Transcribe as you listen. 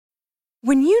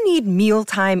When you need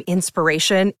mealtime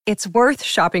inspiration, it's worth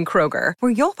shopping Kroger,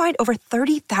 where you'll find over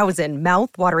 30,000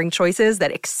 mouth-watering choices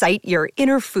that excite your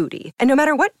inner foodie. And no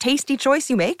matter what tasty choice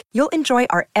you make, you'll enjoy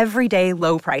our everyday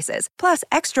low prices, plus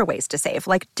extra ways to save,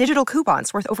 like digital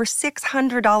coupons worth over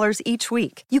 $600 each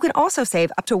week. You can also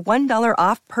save up to $1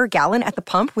 off per gallon at the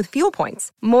pump with fuel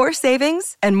points. More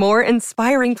savings and more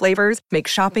inspiring flavors make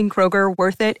shopping Kroger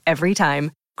worth it every time.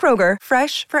 Kroger,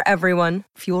 fresh for everyone.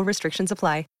 Fuel restrictions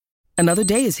apply. Another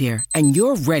day is here, and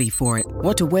you're ready for it.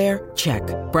 What to wear? Check.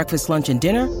 Breakfast, lunch, and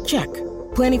dinner? Check.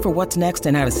 Planning for what's next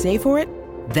and how to save for it?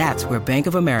 That's where Bank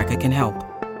of America can help.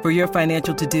 For your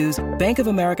financial to-dos, Bank of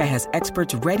America has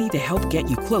experts ready to help get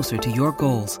you closer to your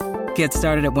goals. Get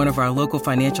started at one of our local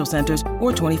financial centers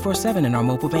or 24/7 in our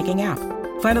mobile banking app.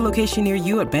 Find a location near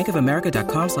you at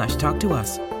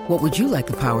bankofamerica.com/talktous. What would you like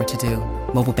the power to do?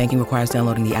 Mobile banking requires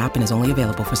downloading the app and is only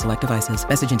available for select devices.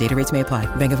 Message and data rates may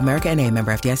apply. Bank of America N.A.,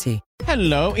 member FDIC.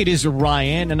 Hello, it is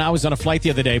Ryan, and I was on a flight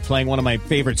the other day playing one of my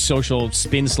favorite social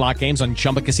spin slot games on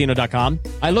ChumbaCasino.com.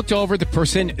 I looked over at the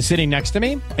person sitting next to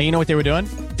me, and you know what they were doing?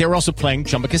 They were also playing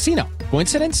Chumba Casino.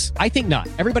 Coincidence? I think not.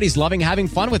 Everybody's loving having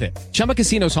fun with it. Chumba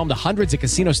Casino is home to hundreds of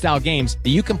casino-style games that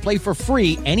you can play for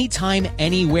free anytime,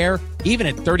 anywhere, even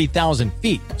at 30,000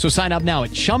 feet. So sign up now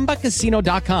at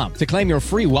ChumbaCasino.com to claim your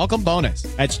free welcome bonus.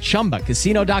 That's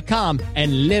ChumbaCasino.com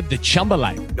and live the Chumba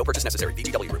life. No purchase necessary.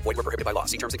 VGW. Void where prohibited by law.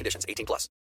 See terms and conditions. 18+.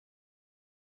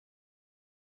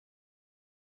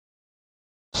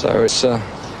 So it's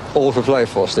all for play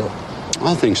for still?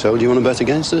 I think so. Do you want to bet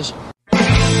against us?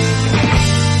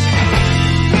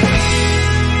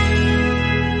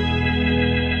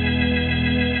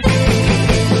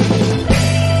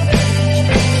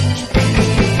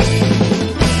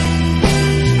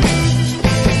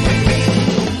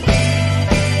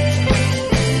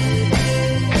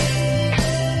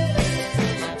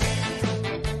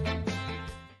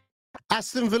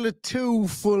 Aston Villa 2,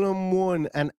 Fulham 1,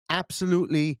 an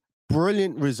absolutely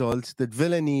brilliant result that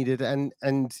Villa needed, and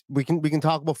we can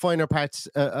talk about finer parts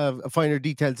of finer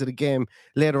details of the game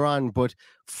later on, but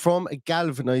from a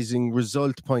galvanizing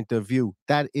result point of view,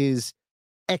 that is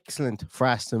excellent for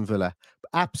Aston Villa.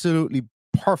 Absolutely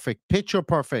perfect, picture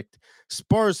perfect.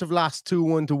 Spurs have lost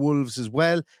 2-1 to Wolves as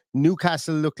well.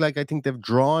 Newcastle look like, I think they've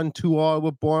drawn 2-2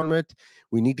 with Bournemouth.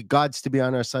 We need the gods to be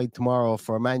on our side tomorrow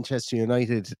for Manchester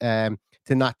United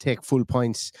to not take full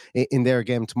points in their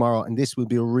game tomorrow. And this will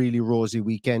be a really rosy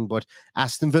weekend. But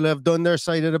Aston Villa have done their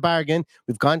side of the bargain.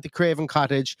 We've gone to Craven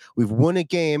Cottage. We've won a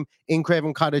game in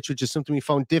Craven Cottage, which is something we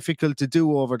found difficult to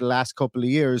do over the last couple of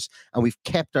years. And we've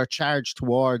kept our charge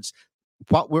towards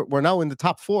what we're now in the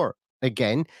top four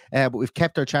again. But we've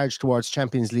kept our charge towards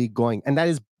Champions League going. And that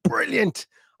is brilliant.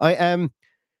 I'll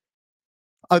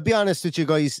be honest with you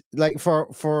guys, like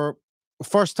for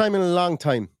first time in a long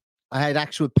time, I had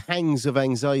actual pangs of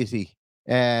anxiety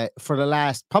for the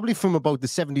last, probably from about the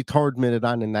 73rd minute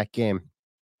on in that game.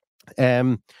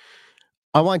 I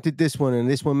wanted this one, and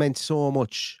this one meant so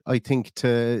much, I think,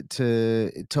 to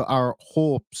our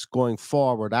hopes going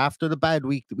forward after the bad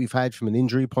week that we've had from an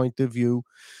injury point of view.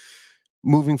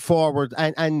 Moving forward,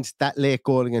 and that late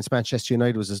goal against Manchester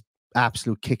United was an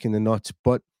absolute kick in the nuts.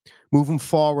 But moving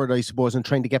forward, I suppose, and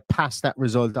trying to get past that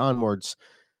result onwards,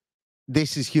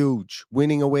 this is huge.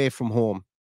 Winning away from home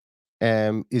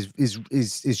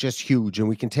is just huge, and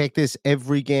we can take this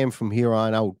every game from here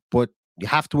on out. But you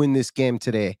have to win this game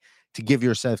today to give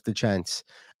yourself the chance,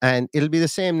 and it'll be the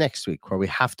same next week, where we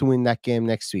have to win that game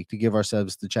next week to give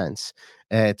ourselves the chance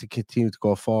to continue to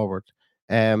go forward.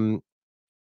 And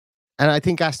I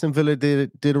think Aston Villa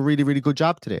did a really, really good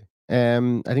job today.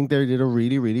 I think they did a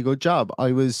really, really good job.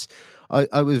 I was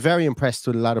very impressed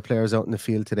with a lot of players out in the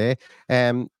field today.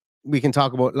 We can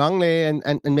talk about Longley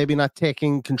and maybe not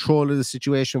taking control of the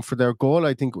situation for their goal.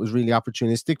 I think it was really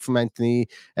opportunistic from Anthony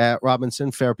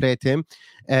Robinson. Fair play to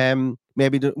him.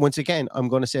 Once again, I'm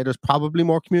going to say there's probably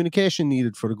more communication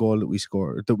needed for the goal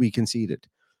that we conceded.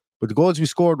 But the goals we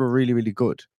scored were really, really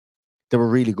good. They were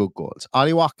really good goals.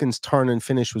 Ollie Watkins' turn and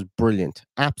finish was brilliant,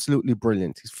 absolutely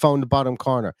brilliant. He's found the bottom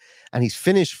corner, and his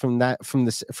finish for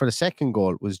the second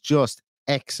goal was just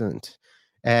excellent.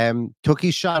 Took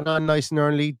his shot on nice and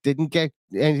early, didn't get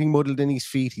anything muddled in his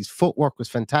feet. His footwork was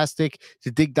fantastic to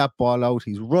dig that ball out.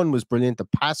 His run was brilliant. The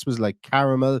pass was like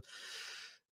caramel.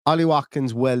 Ollie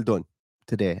Watkins, well done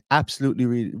today. Absolutely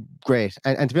really great.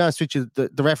 And to be honest with you,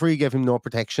 the referee gave him no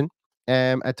protection.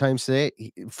 At times today,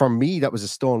 for me, that was a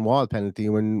stone wall penalty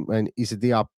when Issa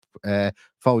Diop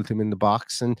fouled him in the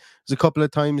box, and there's a couple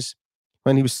of times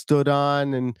when he was stood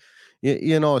on, and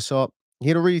so he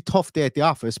had a really tough day at the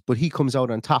office, but he comes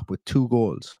out on top with 2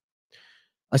 goals.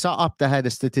 I saw Opta had a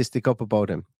statistic up about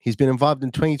him. He's been involved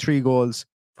in 23 goals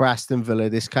for Aston Villa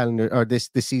this calendar or this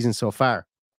season so far.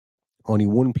 Only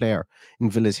one player in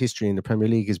Villa's history in the Premier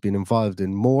League has been involved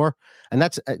in more, and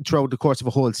that's throughout the course of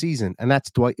a whole season. And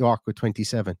that's Dwight York with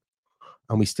 27,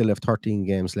 and we still have 13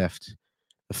 games left.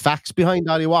 The facts behind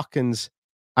Ollie Watkins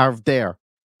are there.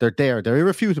 They're there. They're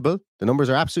irrefutable. The numbers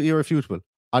are absolutely irrefutable.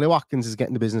 Ollie Watkins is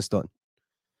getting the business done,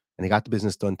 and he got the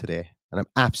business done today. And I'm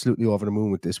absolutely over the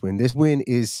moon with this win. This win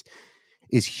is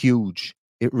huge.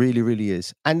 It really, really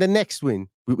is. And the next win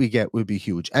we get will be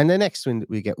huge. And the next win that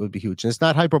we get will be huge. And it's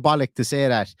not hyperbolic to say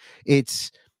that.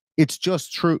 It's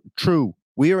just true.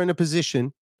 We are in a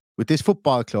position with this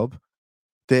football club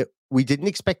that we didn't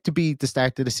expect to be at the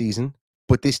start of the season,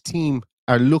 but this team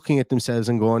are looking at themselves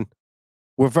and going,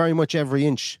 we're very much every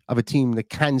inch of a team that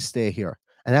can stay here.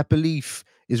 And that belief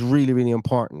is really, really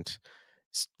important.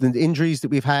 The injuries that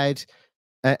we've had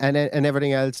and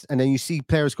everything else, and then you see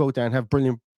players go out there and have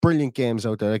brilliant games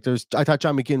out there. Like I thought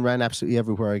John McGinn ran absolutely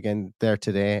everywhere again there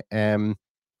today. Leon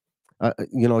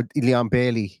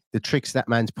Bailey, the tricks that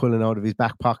man's pulling out of his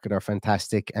back pocket are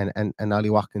fantastic, and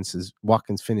Ollie Watkins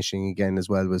finishing again as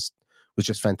well was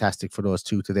just fantastic for those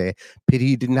two today. Pity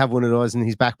he didn't have one of those in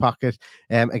his back pocket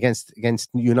against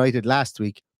United last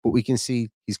week, but we can see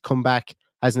he's come back,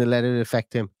 hasn't let it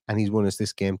affect him, and he's won us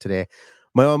this game today.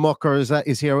 My own mucker is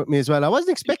here with me as well. I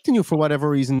wasn't expecting you for whatever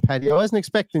reason, Paddy. I wasn't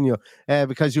expecting you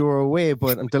because you were away,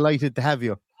 but I'm delighted to have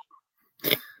you.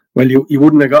 Well, you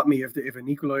wouldn't have got me if an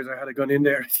equaliser had gone in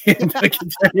there at the end, I can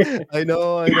tell you. I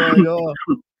know.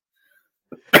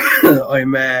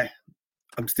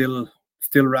 I'm still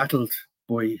rattled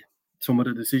by some of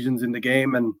the decisions in the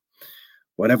game and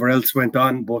whatever else went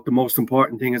on. But the most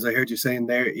important thing, as I heard you saying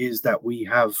there, is that we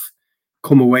have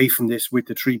come away from this with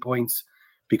the 3 points,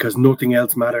 because nothing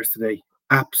else matters today.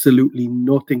 Absolutely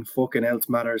nothing fucking else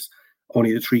matters.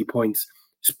 Only the 3 points.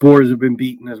 Spurs have been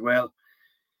beaten as well.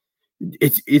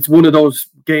 It's one of those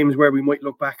games where we might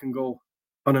look back and go,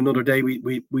 on another day,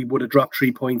 we would have dropped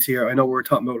 3 points here. I know we were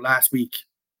talking about last week,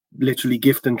 literally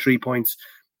gifting 3 points.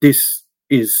 This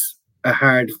is a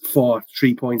hard-fought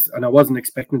 3 points, and I wasn't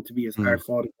expecting it to be as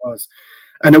hard-fought as it was.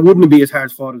 And it wouldn't be as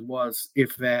hard-fought as it was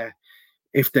if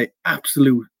the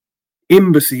absolute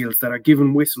imbeciles that are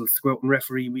given whistles to go out and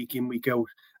referee week in, week out,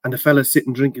 and the fellas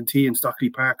sitting drinking tea in Stockley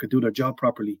Park could do their job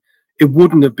properly, it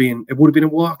would have been a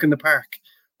walk in the park.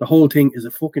 The whole thing is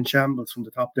a fucking shambles from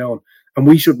the top down, and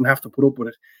we shouldn't have to put up with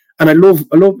it. And I love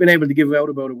being able to give out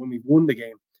about it when we've won the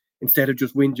game instead of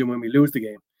just whinging when we lose the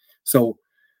game. So,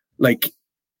 like,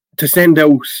 to send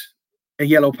out a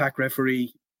yellow pack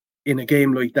referee in a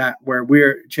game like that where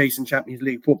we're chasing Champions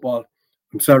League football,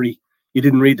 I'm sorry, you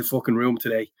didn't read the fucking room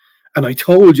today. And I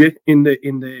told you in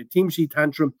the team sheet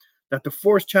tantrum that the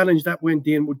first challenge that went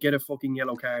in would get a fucking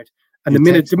yellow card. And the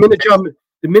minute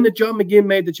John McGinn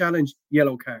made the challenge,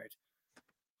 yellow card.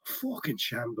 Fucking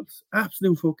shambles.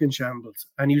 Absolute fucking shambles.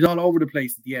 And he was all over the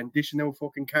place at the end, dishing out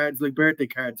fucking cards like birthday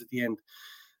cards at the end.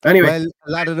 Anyway. Well,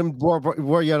 a lot of them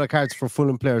were yellow cards for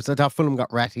Fulham players. I thought Fulham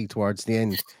got ratty towards the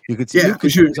end. You could see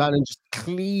Lucas comes on and just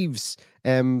cleaves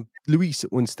Luis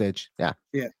at one stage. Yeah.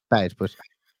 Bad,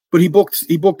 But he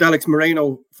booked Alex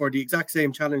Moreno for the exact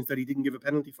same challenge that he didn't give a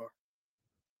penalty for.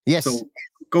 Yes. So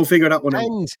go figure that one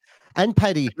out. And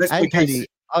Paddy, I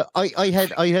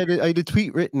had a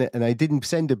tweet written it and I didn't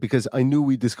send it because I knew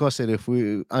we'd discuss it if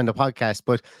we on the podcast.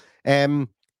 But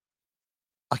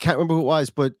I can't remember who it was,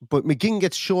 but McGinn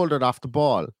gets shouldered off the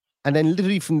ball. And then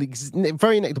literally from the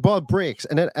very next, the ball breaks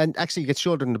and actually gets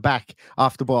shouldered in the back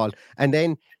off the ball. And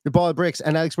then the ball breaks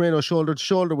and Alex Moreno shoulder to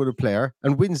shoulder with a player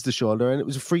and wins the shoulder. And it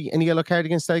was a free and a yellow card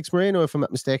against Alex Moreno, if I'm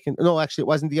not mistaken. No, actually, it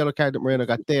wasn't the yellow card that Moreno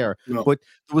got there. No. But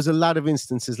there was a lot of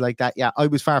instances like that. Yeah, I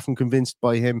was far from convinced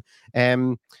by him.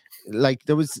 Like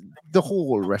there was the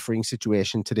whole refereeing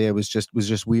situation today was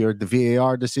just weird. The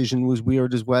VAR decision was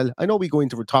weird as well. I know we go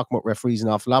into talking about referees an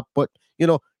awful lot, but you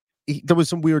know, there was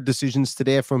some weird decisions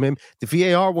today from him. The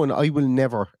VAR one, I will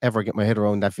never ever get my head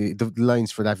around that. The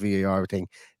lines for that VAR thing,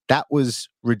 that was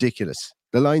ridiculous.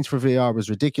 The lines for VAR was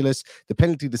ridiculous. The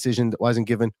penalty decision that wasn't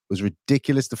given was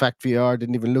ridiculous. The fact VAR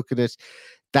didn't even look at it,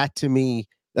 that to me,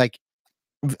 like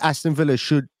Aston Villa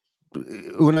should,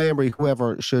 Unai Emery,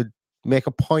 whoever, should make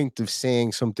a point of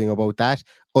saying something about that.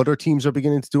 Other teams are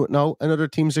beginning to do it now, and other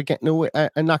teams are getting away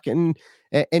and not getting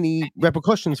any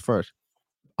repercussions for it.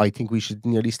 I think we should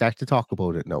nearly start to talk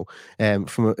about it now,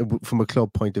 from a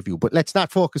club point of view. But let's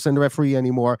not focus on the referee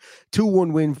anymore.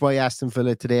 2-1 win by Aston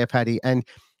Villa today, Paddy. And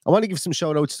I want to give some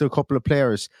shout outs to a couple of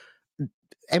players.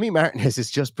 Emi Martinez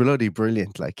is just bloody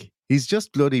brilliant. Like, he's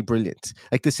just bloody brilliant.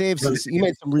 Like the saves, he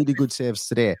made some really good saves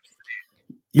today.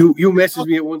 You messaged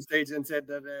me at one stage and said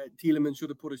that Tielemans should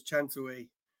have put his chance away.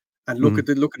 And look at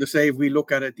the save. We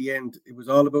look at it at the end. It was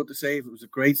all about the save. It was a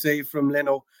great save from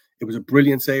Leno. It was a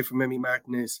brilliant save from Emi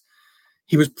Martinez.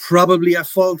 He was probably at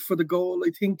fault for the goal,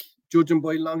 I think, judging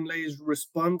by Longley's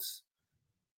response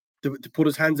to put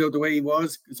his hands out the way he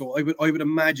was. So I would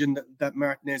imagine that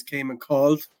Martinez came and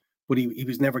called, but he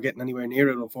was never getting anywhere near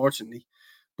it, unfortunately.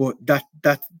 But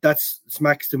that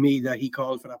smacks to me that he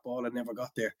called for that ball and never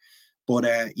got there. But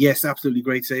yes, absolutely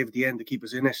great save at the end to keep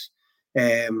us in it.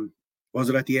 Was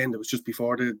it at the end? It was just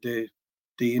before the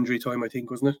injury time, I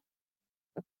think, wasn't it?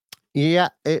 Yeah,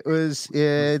 it was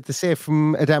the save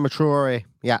from Adama Traore.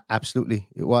 Yeah, absolutely,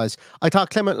 it was. I thought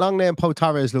Clement Longley and Pau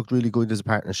Torres looked really good as a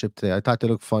partnership today. I thought they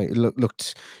looked fine. It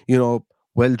looked,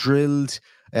 well drilled.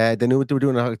 They knew what they were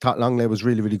doing. I thought Longley was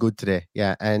really, really good today.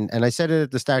 Yeah, and I said it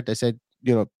at the start. I said,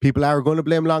 people are going to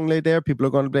blame Longley there. People are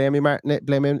going to blame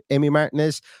Emi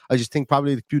Martinez. I just think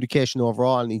probably the communication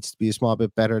overall needs to be a small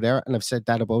bit better there. And I've said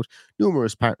that about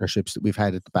numerous partnerships that we've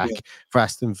had at the back for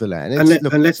Aston Villa. And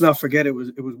let's not forget, it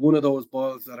was one of those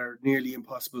balls that are nearly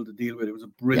impossible to deal with. It was a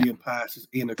brilliant pass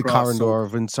in across. The corridor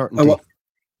of uncertainty.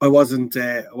 I wasn't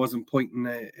pointing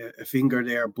a finger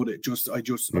there, but I'm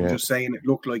just saying it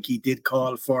looked like he did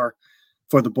call for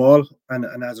the ball, and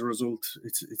as a result,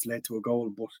 it's led to a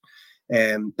goal. But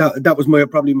that was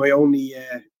probably my only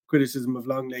criticism of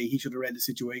Longley. He should have read the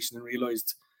situation and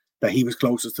realised that he was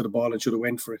closest to the ball and should have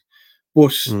went for it.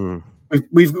 But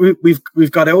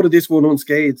we've got out of this one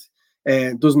unscathed.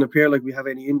 It doesn't appear like we have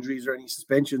any injuries or any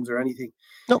suspensions or anything.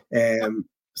 No.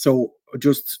 So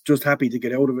just happy to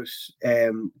get out of it.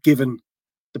 Given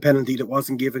the penalty that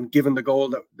wasn't given the goal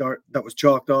that was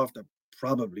chalked off that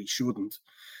probably shouldn't.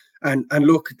 And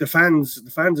look, the fans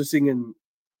are singing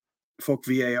 "fuck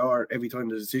VAR" every time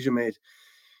there's a decision made.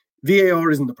 VAR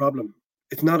isn't the problem.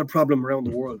 It's not a problem around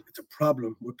the world. It's a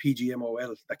problem with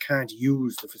PGMOL that can't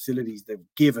use the facilities they've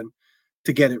given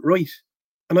to get it right.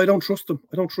 And I don't trust them.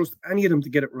 I don't trust any of them to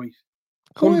get it right.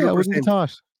 100%. I wouldn't have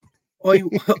thought. I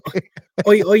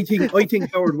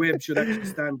think Howard Webb should actually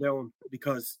stand down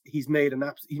because he's made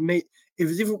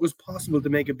as if it was possible to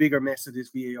make a bigger mess of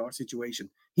this VAR situation.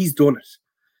 He's done it.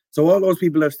 So all those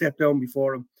people have stepped down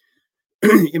before him,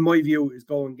 in my view, is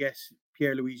go and get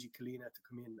Pierluigi Collina to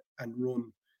come in and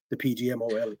run the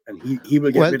PGMOL, and he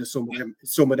will get rid of some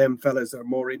of them fellas that are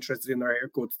more interested in their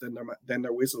haircuts than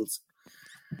their whistles.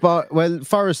 But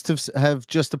Forest have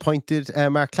just appointed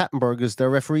Mark Clattenburg as their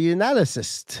referee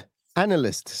analyst.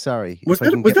 Sorry, was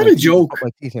that a joke?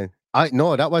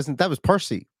 No, that wasn't. That was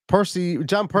Percy.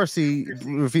 John Percy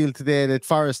revealed today that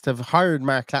Forest have hired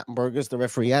Mark Clattenburg as the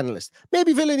referee analyst.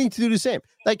 Maybe Villa need to do the same.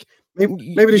 Like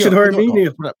maybe they should hire me,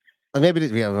 Neil. Maybe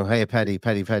hey, Paddy.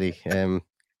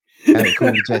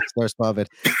 Cool Jets, there's part of it.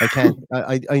 I can't.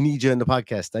 I need you on the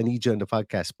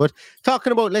podcast. But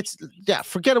talking about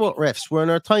forget about refs. We're in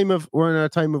our time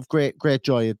of great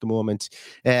joy at the moment.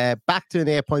 Back to an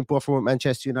 8-point buffer with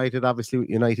Manchester United. Obviously, with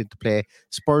United to play.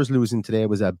 Spurs losing today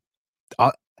was a.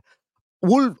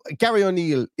 Gary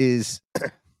O'Neill is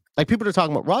like people are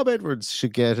talking about. Rob Edwards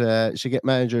should get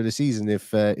manager of the season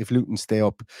if Luton stay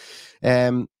up,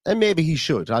 and maybe he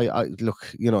should. I look,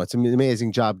 it's an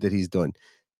amazing job that he's done.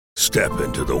 Step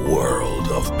into the world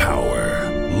of power,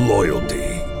 loyalty,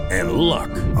 and luck.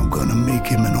 I'm gonna make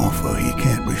him an offer he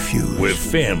can't refuse. With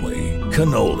family,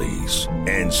 cannolis,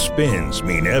 and spins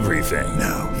mean everything.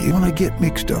 Now, you wanna get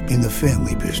mixed up in the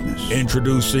family business.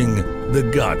 Introducing The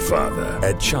Godfather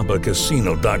at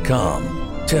ChumbaCasino.com.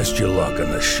 Test your luck in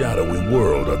the shadowy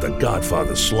world of The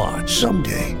Godfather slot.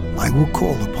 Someday, I will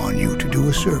call upon you to do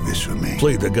a service for me.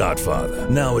 Play The Godfather,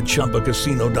 now at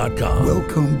ChumbaCasino.com.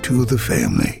 Welcome to the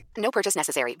family. No purchase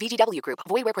necessary. VGW Group.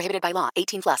 Void where prohibited by law.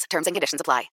 18+. Terms and conditions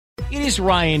apply. It is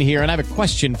Ryan here, and I have a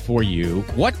question for you.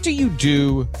 What do you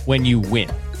do when you win?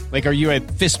 Like, are you a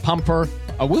fist pumper,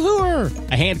 a woohooer,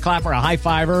 a hand clapper, a high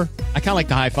fiver? I kind of like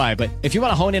the high five, but if you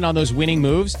want to hone in on those winning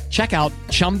moves, check out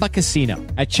Chumba Casino.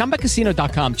 At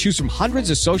ChumbaCasino.com, choose from hundreds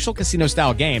of social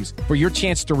casino-style games for your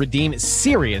chance to redeem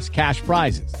serious cash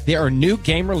prizes. There are new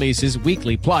game releases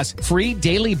weekly, plus free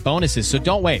daily bonuses, so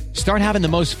don't wait. Start having the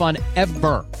most fun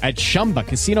ever at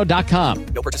ChumbaCasino.com.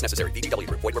 No purchase necessary. VGW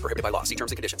Group. Void where prohibited by law. See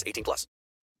terms and conditions. 18+.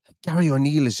 Gary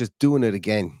O'Neill is just doing it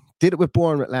again. Did it with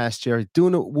Bournemouth last year,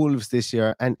 doing it with Wolves this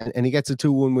year, and he gets a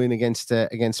 2-1 win against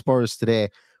Spurs today.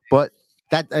 But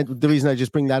the reason I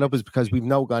just bring that up is because we've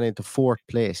now gone into 4th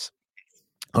place.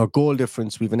 Our goal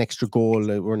difference, we have an extra goal.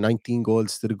 We're 19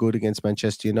 goals to the good against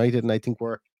Manchester United, and I think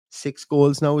we're 7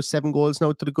 goals now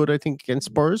to the good, I think, against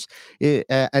Spurs.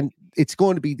 And it's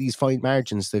going to be these fine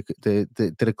margins that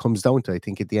it comes down to, I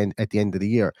think, at the end of the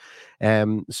year.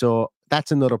 So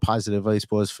that's another positive, I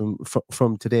suppose,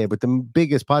 from today. But the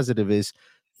biggest positive is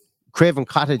Craven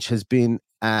Cottage has been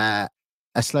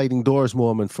a sliding doors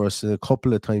moment for us a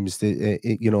couple of times,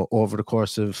 over the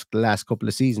course of the last couple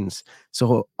of seasons.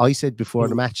 So I said before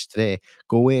the match today,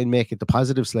 go away and make it the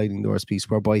positive sliding doors piece,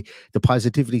 whereby the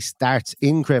positivity starts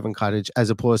in Craven Cottage as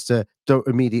opposed to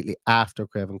immediately after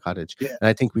Craven Cottage. Yeah. And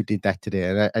I think we did that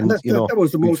today. And that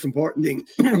was the most important thing.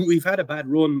 We've had a bad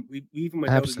run. We even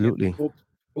went absolutely out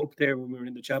up there when we were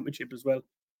in the championship as well.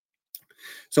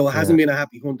 So it hasn't been a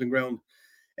happy hunting ground.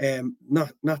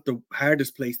 Not the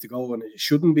hardest place to go, and it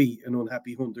shouldn't be an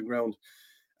unhappy hunting ground.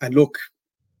 And look,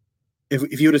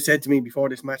 if you would have said to me before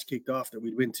this match kicked off that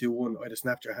we'd win 2-1, I'd have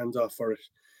snapped your hands off for it.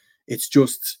 It's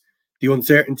just the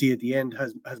uncertainty at the end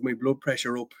has my blood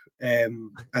pressure up, and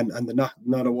the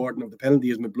not awarding of the penalty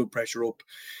has my blood pressure up.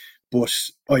 But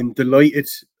I'm delighted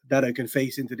that I can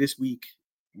face into this week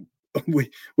with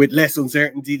less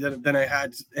uncertainty than I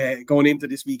had going into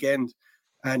this weekend.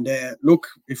 And look,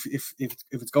 if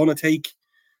it's going to take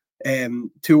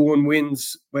 2-1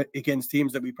 wins against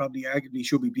teams that we probably arguably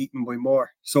should be beaten by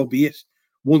more, so be it.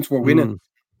 Once we're winning,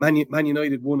 Man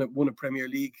United won a Premier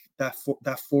League, that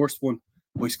first one,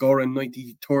 by scoring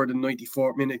 93rd and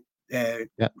 94th minute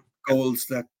goals.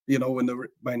 That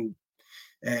when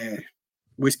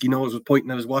Whiskey Nose was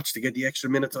pointing at his watch to get the extra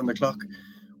minutes on the clock.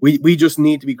 We just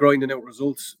need to be grinding out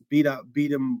results. Beat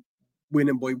them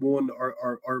winning by one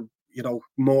or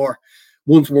more.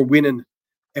 Once we're winning,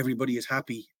 everybody is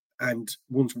happy, and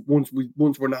once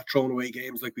we're not throwing away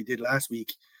games like we did last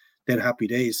week, then happy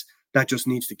days. That just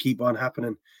needs to keep on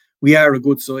happening. We are a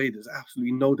good side. There's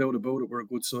absolutely no doubt about it. We're a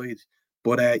good side,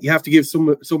 but you have to give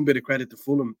some bit of credit to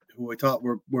Fulham, who I thought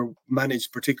were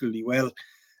managed particularly well,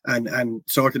 and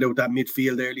sorted out that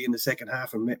midfield early in the second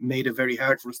half and made it very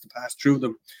hard for us to pass through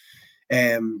them.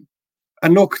 And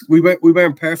look, we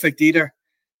weren't perfect either.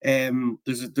 There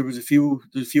was a few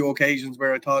occasions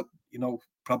where I thought,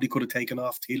 probably could have taken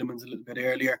off Tielemans a little bit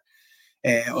earlier.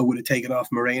 I would have taken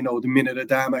off Moreno the minute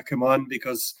Adama come on,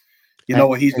 because you know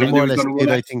what he's going to do.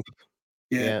 I think,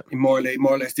 he more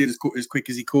or less did as quick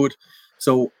as he could.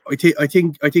 So I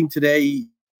think today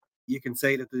you can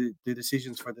say that the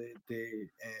decisions for the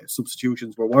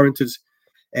substitutions were warranted,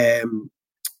 and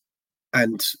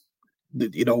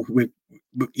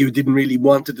you didn't really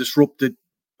want to disrupt it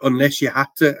unless you had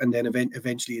to, and then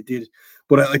eventually it did.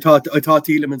 But I thought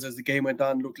Tielemans, as the game went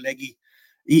on, looked leggy.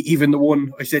 Even the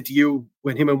one I said to you,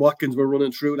 when him and Watkins were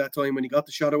running through that time when he got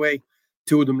the shot away,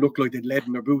 two of them looked like they'd lead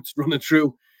in their boots running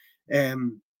through.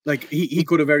 Like he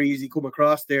could have very easily come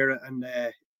across there and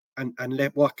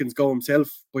let Watkins go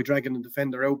himself by dragging the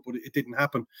defender out, but it didn't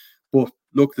happen. But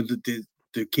look, the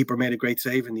keeper made a great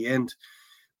save in the end.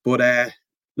 But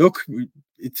look,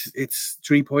 it's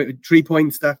 3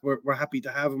 points that we're happy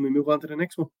to have, and we move on to the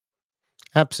next one.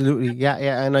 Absolutely,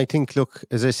 yeah, and I think, look,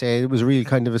 as I say, it was really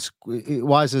kind of there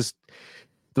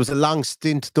was a long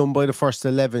stint done by the first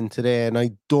 11 today, and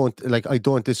I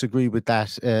don't disagree with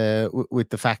that. With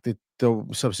the fact that the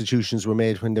substitutions were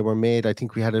made when they were made, I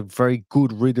think we had a very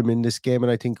good rhythm in this game,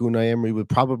 and I think Unai Emery would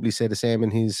probably say the same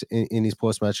in his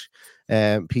post-match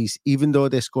piece. Even though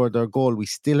they scored their goal, we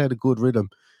still had a good rhythm.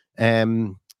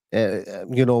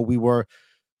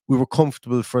 We were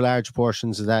comfortable for large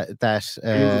portions of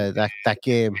that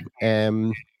game.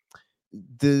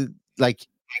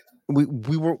 We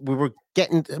were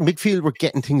getting midfield. We're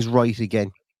getting things right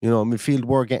again. Midfield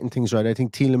were getting things right. I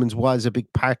think Tielemans was a big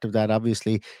part of that.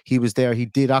 Obviously, he was there. He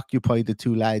did occupy the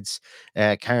two lads,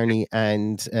 Carney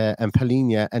and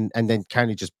Palhinha, and then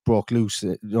Carney just broke loose,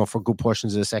 for good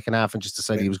portions of the second half, and just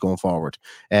decided he was going forward,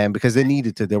 because they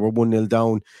needed to. They were 1-0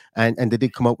 down, and they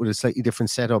did come out with a slightly different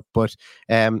setup. But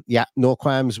no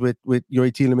qualms with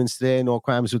Youri Tielemans today. No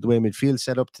qualms with the way midfield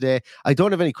set up today. I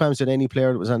don't have any qualms with any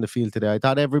player that was on the field today. I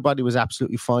thought everybody was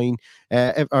absolutely fine.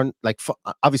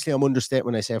 Obviously, I'm understating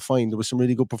when I say fine. There was some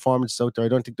really good performances out there. I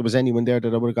don't think there was anyone there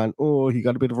that I would have gone, oh, he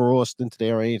got a bit of a roasting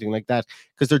today or anything like that,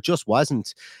 because there just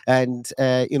wasn't. And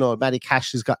Matty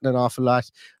Cash has gotten an awful lot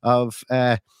of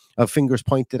fingers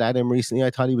pointed at him recently. I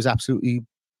thought he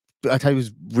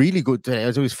was really good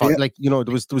today. There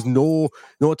was no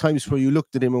times where you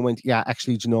looked at him and went, yeah,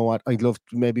 actually, do you know what? I'd love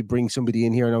to maybe bring somebody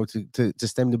in here now to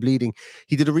stem the bleeding.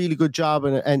 He did a really good job,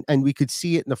 and we could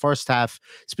see it in the first half,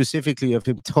 specifically of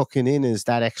him tucking in as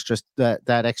that extra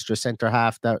centre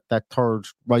half, that third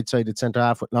right-sided centre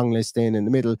half with Longley staying in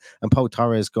the middle and Pau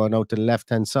Torres going out to the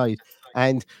left-hand side.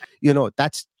 And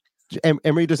that's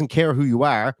Emery doesn't care who you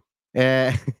are.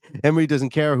 Uh, Emery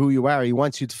doesn't care who you are. He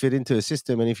wants you to fit into a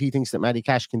system. And if he thinks that Matty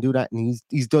Cash can do that, and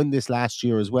he's done this last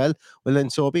year as well, well, then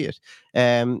so be it.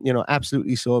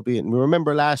 Absolutely so be it. And we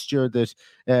remember last year that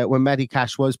when Matty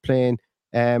Cash was playing,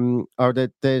 or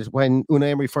that when Unai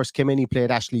Emery first came in, he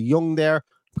played Ashley Young there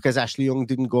because Ashley Young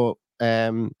didn't go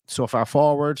so far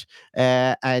forward,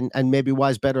 and maybe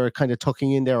was better at kind of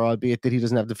tucking in there, albeit that he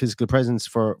doesn't have the physical presence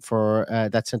for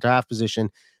that centre half position.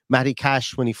 Matty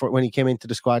Cash, when he came into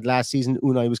the squad last season,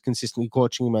 Unai was consistently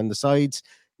coaching him on the sides.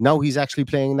 Now he's actually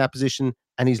playing in that position,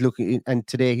 and he's looking. And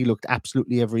today he looked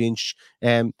absolutely every inch.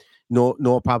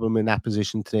 No problem in that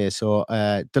position today. So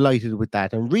delighted with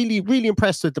that, and really, really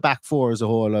impressed with the back four as a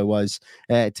whole. I was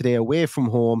today away from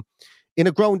home, in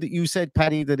a ground that you said,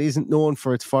 Paddy, that isn't known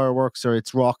for its fireworks or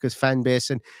its raucous fan base.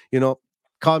 And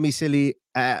call me silly,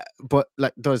 but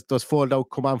like those fold out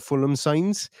 "Come on Fulham"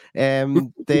 signs.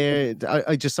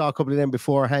 I just saw a couple of them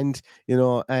beforehand,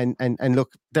 and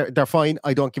look, they're fine.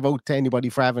 I don't give out to anybody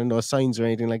for having those signs or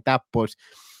anything like that. But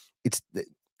it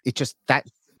just that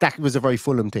was a very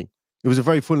Fulham thing. It was a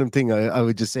very Fulham thing, I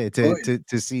would just say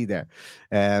to see there.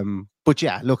 But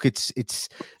yeah, look, it's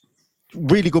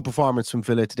really good performance from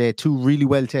Villa today. 2 really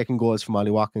well taken goals from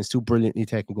Ollie Watkins, 2 brilliantly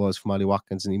taken goals from Ollie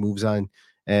Watkins, and he moves on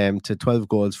to 12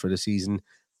 goals for the season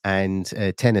and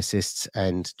 10 assists,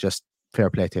 and just fair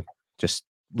play to him. Just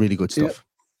really good stuff.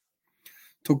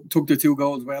 Yeah. Took the 2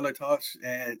 goals well, I thought,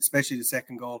 especially the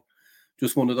second goal.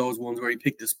 Just one of those ones where he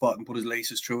picked the spot and put his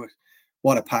laces through it.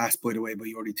 What a pass, by the way, by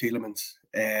Jordi Tielemans.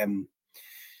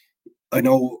 I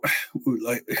know,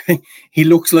 like, he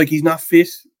looks like he's not fit.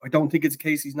 I don't think it's a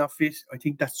case he's not fit. I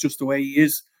think that's just the way he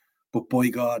is. But by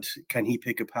God, can he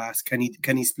pick a pass? Can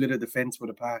he split a defense with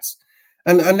a pass?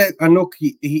 And look,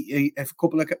 he a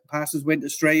couple of passes went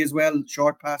astray as well,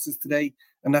 short passes today,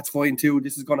 and that's fine too.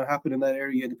 This is going to happen in that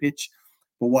area of the pitch.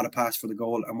 But what a pass for the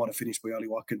goal, and what a finish by Ollie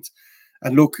Watkins.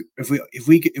 And look, if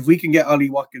we can get Ollie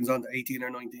Watkins on to 18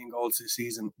 or 19 goals this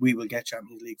season, we will get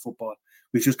Champions League football.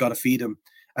 We've just got to feed him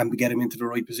and get him into the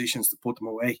right positions to put them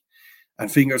away.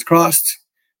 And fingers crossed,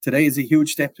 today is a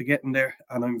huge step to getting there,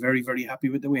 and I'm very, very happy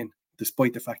with the win,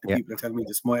 despite the fact that people are telling me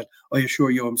to smile. I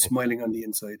assure you I'm smiling on the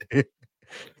inside.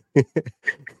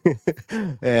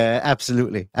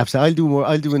 Absolutely. I'll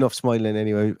do enough smiling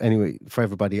anyway for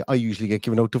everybody. I usually get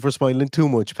given out to for smiling too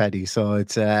much, Paddy, so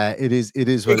it is what it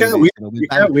is.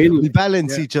 We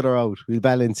balance each other out.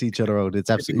 It's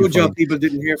absolutely good job people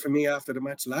didn't hear from me after the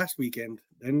match last weekend.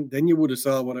 Then you would have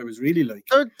saw what I was really like.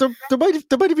 There might have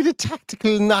been a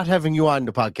tactical not having you on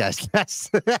the podcast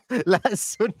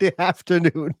last Sunday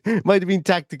afternoon. Might have been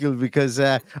tactical because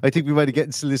I think we might have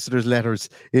gotten solicitors' letters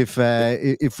if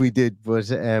we did, but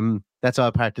that's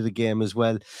all part of the game as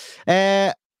well.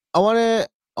 I want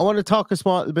to talk a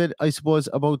small bit, I suppose,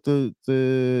 about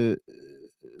the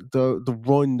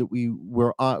run that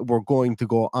we're going to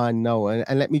go on now,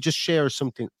 and let me just share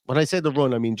something. When I say the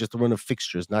run, I mean just the run of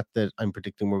fixtures, not that I'm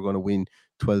predicting we're going to win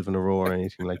 12 in a row or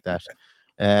anything like that.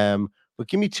 But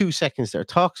give me 2 seconds there.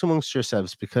 Talk amongst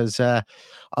yourselves, because I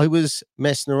was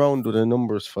messing around with a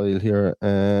numbers file here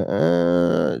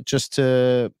just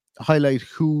to highlight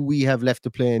who we have left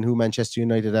to play and who Manchester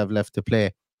United have left to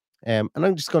play. And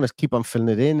I'm just going to keep on filling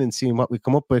it in and seeing what we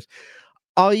come up with.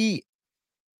 I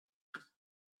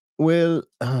will...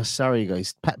 sorry,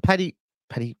 guys. Paddy,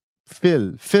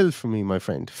 Phil for me, my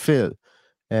friend. Phil.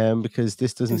 Because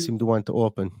this doesn't seem to want to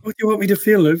open. What do you want me to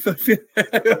feel? I've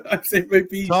said my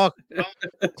piece. Talk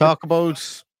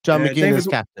about John McGinn as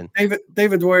captain.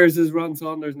 David Dwyer's as Ron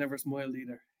Saunders never smiled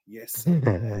either. Yes.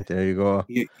 There you go.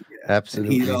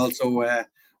 Absolutely. He's also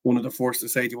one of the first to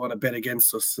say, do you want to bet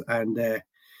against us? And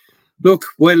look,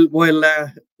 while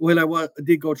I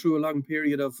did go through a long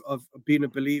period of being a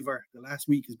believer, the last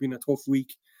week has been a tough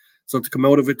week. So to come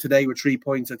out of it today with 3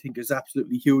 points, I think is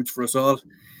absolutely huge for us all.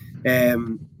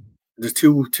 There's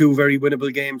two very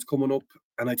winnable games coming up,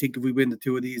 and I think if we win the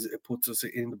 2 of these, it puts us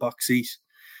in the box seat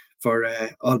for,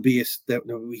 albeit that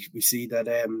we see that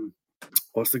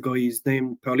what's the guy's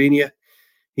name? Paulinho.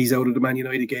 He's out of the Man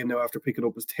United game now after picking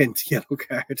up his 10th yellow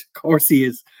card. Of course he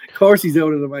is. Of course he's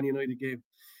out of the Man United game.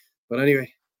 But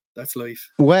anyway, that's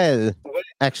life. Well,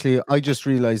 actually, I just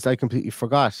realised I completely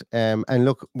forgot. And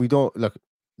look,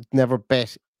 never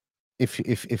bet if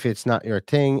it's not your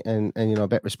thing, and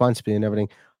bet responsibly and everything.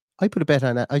 I put a bet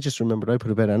on that. I just remembered I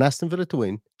put a bet on Aston Villa to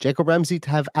win, Jacob Ramsey to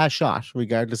have a shot,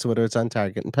 regardless of whether it's on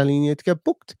target, and Paulinho to get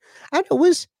booked. And it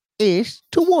was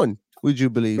 8-1. Would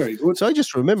you believe? Very good. So I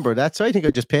just remember that. So I think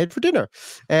I just paid for dinner.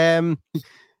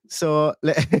 So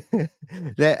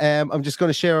I'm just going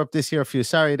to share up this here for you.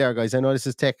 Sorry there, guys. I know this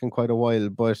is taking quite a while,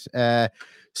 but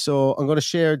So I'm going to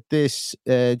share this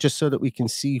just so that we can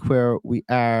see where we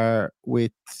are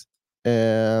with.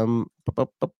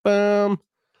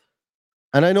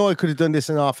 And I know I could have done this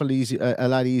an a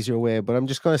lot easier way, but I'm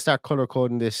just going to start color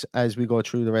coding this as we go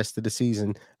through the rest of the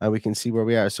season, and we can see where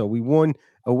we are. So we won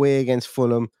away against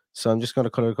Fulham. So I'm just going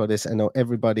to color code this. I know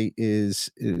everybody is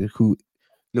who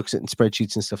looks at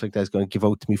spreadsheets and stuff like that is going to give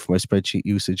out to me for my spreadsheet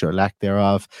usage or lack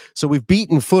thereof. So we've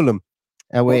beaten Fulham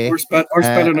away. We're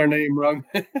spelling our name wrong.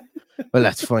 Well,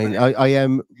 that's fine.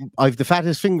 I've the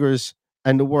fattest fingers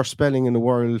and the worst spelling in the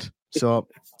world. So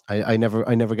I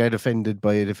never get offended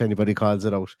by it if anybody calls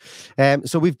it out.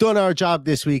 So we've done our job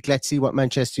this week. Let's see what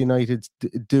Manchester United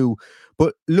do.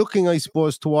 But looking, I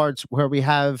suppose, towards where we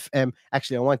have,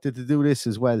 actually, I wanted to do this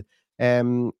as well.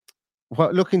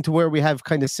 Looking to where we have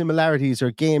kind of similarities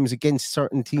or games against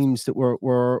certain teams that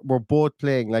we're both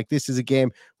playing. Like this is a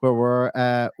game where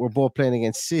we're both playing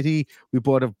against City. We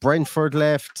both have Brentford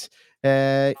left.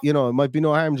 It might be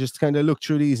no harm just to kind of look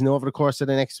through these and over the course of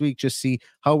the next week, just see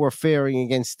how we're faring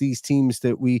against these teams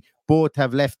that we both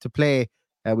have left to play.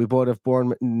 We both have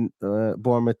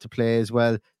Bournemouth to play as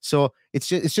well. So it's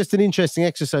just an interesting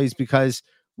exercise because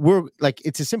we're like,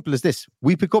 it's as simple as this.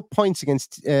 We pick up points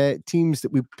against teams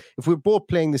that if we're both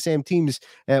playing the same teams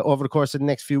over the course of the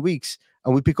next few weeks,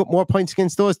 and we pick up more points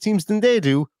against those teams than they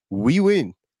do, we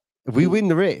win. We win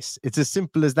the race. It's as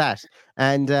simple as that.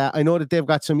 And I know that they've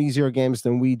got some easier games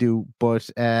than we do, but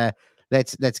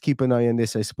let's keep an eye on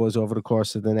this, I suppose, over the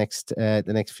course of the next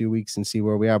few weeks and see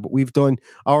where we are. But we've done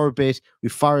our bit.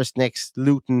 We've Forest next,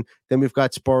 Luton, then we've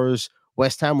got Spurs.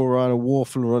 West Ham are on a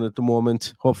woeful run at the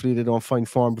moment. Hopefully they don't find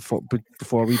form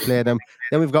before we play them.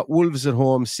 Then we've got Wolves at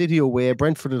home, City away,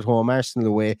 Brentford at home, Arsenal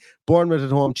away, Bournemouth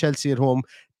at home, Chelsea at home.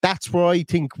 That's where I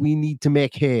think we need to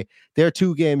make hay. There are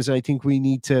two games I think we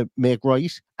need to make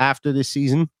right after this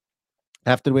season.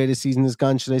 After the way the season has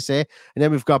gone, should I say. And then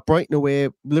we've got Brighton away,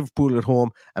 Liverpool at home,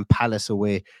 and Palace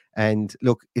away. And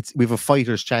look, we've a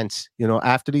fighter's chance.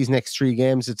 After these next three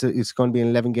games, it's going to be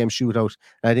an 11-game shootout.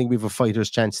 And I think we've a fighter's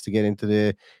chance to get into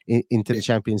the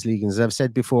Champions League. And as I've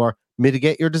said before,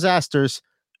 mitigate your disasters,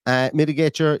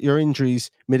 mitigate your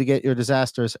injuries, mitigate your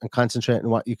disasters, and concentrate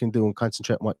on what you can do and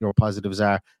concentrate on what your positives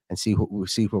are, and see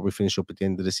where we finish up at the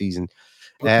end of the season.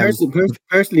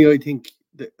 Personally, I think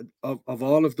of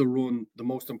all of the run, the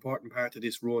most important part of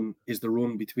this run is the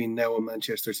run between now and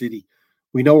Manchester City.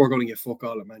 We know we're going to get fuck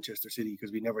all at Manchester City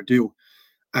because we never do.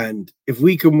 And if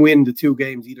we can win the two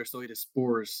games either side of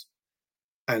Spurs,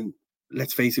 and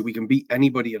let's face it, we can beat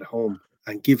anybody at home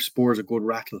and give Spurs a good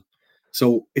rattle.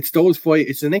 So it's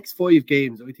the next 5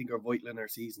 games I think are vital in our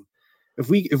season. If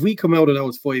we come out of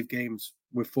those 5 games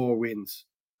with 4 wins,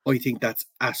 I think that's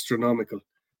astronomical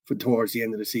towards the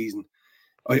end of the season.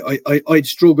 I'd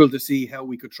struggle to see how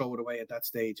we could throw it away at that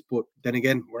stage. But then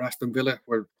again, we're Aston Villa.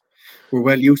 We're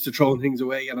well used to throwing things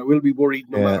away, and I will be worried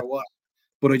no matter what.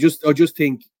 But I just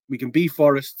think we can beat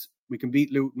Forest, we can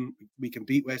beat Luton, we can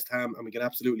beat West Ham, and we can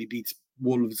absolutely beat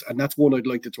Wolves. And that's one I'd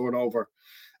like to turn over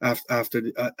after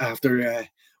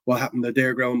what happened at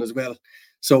their ground as well.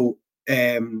 So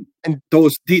and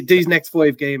these next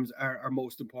 5 games are our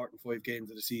most important 5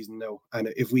 games of the season now.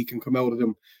 And if we can come out of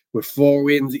them with 4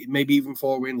 wins, maybe even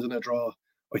 4 wins and a draw,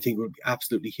 I think it would be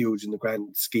absolutely huge in the grand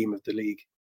scheme of the league.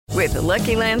 With the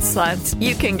Lucky Land Slots,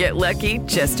 you can get lucky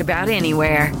just about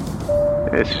anywhere.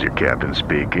 This is your captain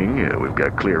speaking. We've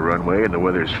got clear runway and the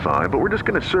weather's fine, but we're just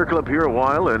going to circle up here a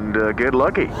while and get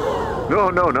lucky. No,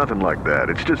 nothing like that.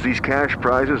 It's just these cash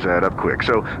prizes add up quick.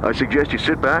 So I suggest you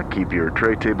sit back, keep your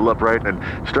tray table upright, and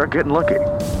start getting lucky.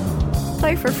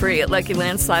 Play for free at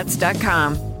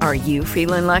LuckyLandSlots.com. Are you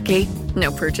feeling lucky?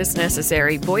 No purchase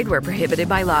necessary. Void where prohibited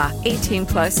by law.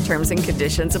 18+ terms and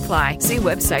conditions apply. See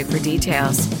website for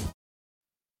details.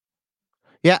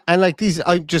 Yeah, and like these,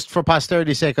 I just for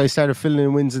posterity's sake, I started filling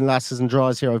in wins and losses and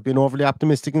draws here. I've been overly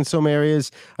optimistic in some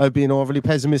areas. I've been overly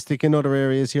pessimistic in other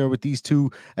areas here with these two.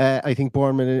 I think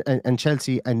Bournemouth and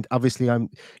Chelsea, and obviously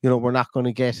we're not going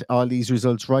to get all these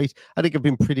results right. I think I've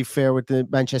been pretty fair with the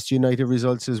Manchester United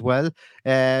results as well.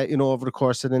 Over the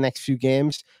course of the next few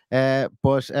games,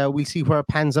 but we'll see where it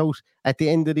pans out at the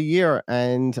end of the year,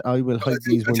 and I will hide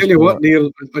these ones. I tell you what,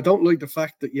 Neil, I don't like the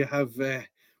fact that you have.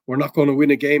 We're not going to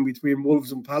win a game between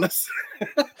Wolves and Palace.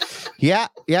 Yeah.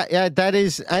 That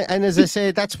is, and as I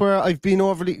say, that's where I've been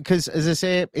overly, because as I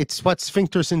say, it's what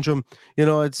sphincter syndrome.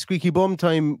 It's squeaky bum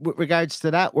time with regards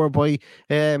to that. Whereby,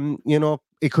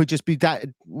 it could just be that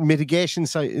mitigation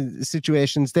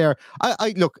situations there.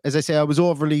 I look, as I say, I was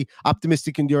overly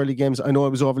optimistic in the early games. I know I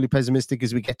was overly pessimistic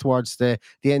as we get towards the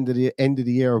end of the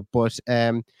year, but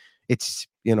it's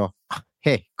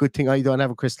hey, good thing I don't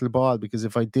have a crystal ball, because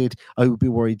if I did, I would be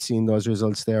worried seeing those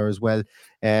results there as well.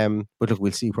 But look,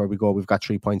 we'll see where we go. We've got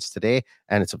 3 points today,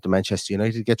 and it's up to Manchester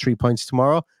United to get 3 points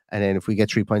tomorrow. And then if we get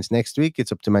 3 points next week,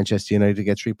 it's up to Manchester United to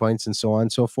get 3 points, and so on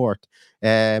and so forth.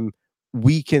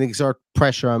 We can exert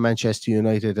pressure on Manchester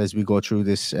United as we go through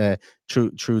this,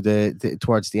 through the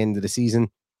towards the end of the season.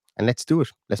 And let's do it.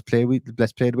 Let's play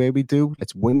the way we do.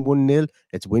 Let's win 1-0.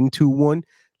 Let's win 2-1.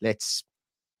 Let's,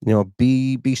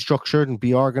 be structured and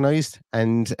be organized.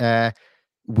 And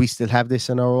we still have this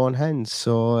in our own hands.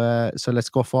 So let's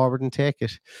go forward and take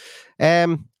it. I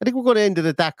think we're going to end it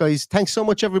at that, guys. Thanks so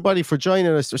much, everybody, for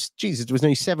joining us. There was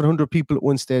nearly 700 people at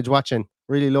one stage watching.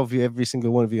 Really love you, every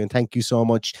single one of you, and thank you so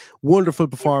much. Wonderful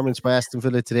performance by Aston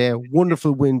Villa today.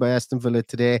 Wonderful win by Aston Villa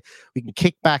today. We can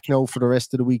kick back now for the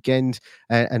rest of the weekend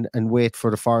and wait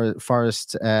for the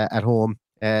Forest at home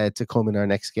to come in our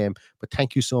next game. But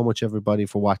thank you so much, everybody,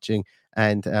 for watching,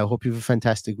 and I hope you have a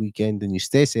fantastic weekend and you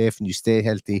stay safe and you stay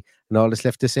healthy, and all that's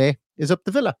left to say is up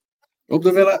the Villa. Up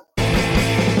the Villa.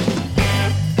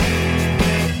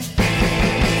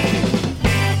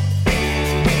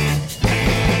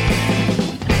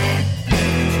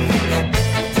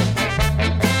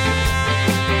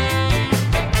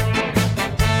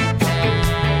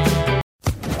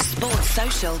 Sports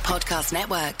Social Podcast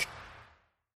Network.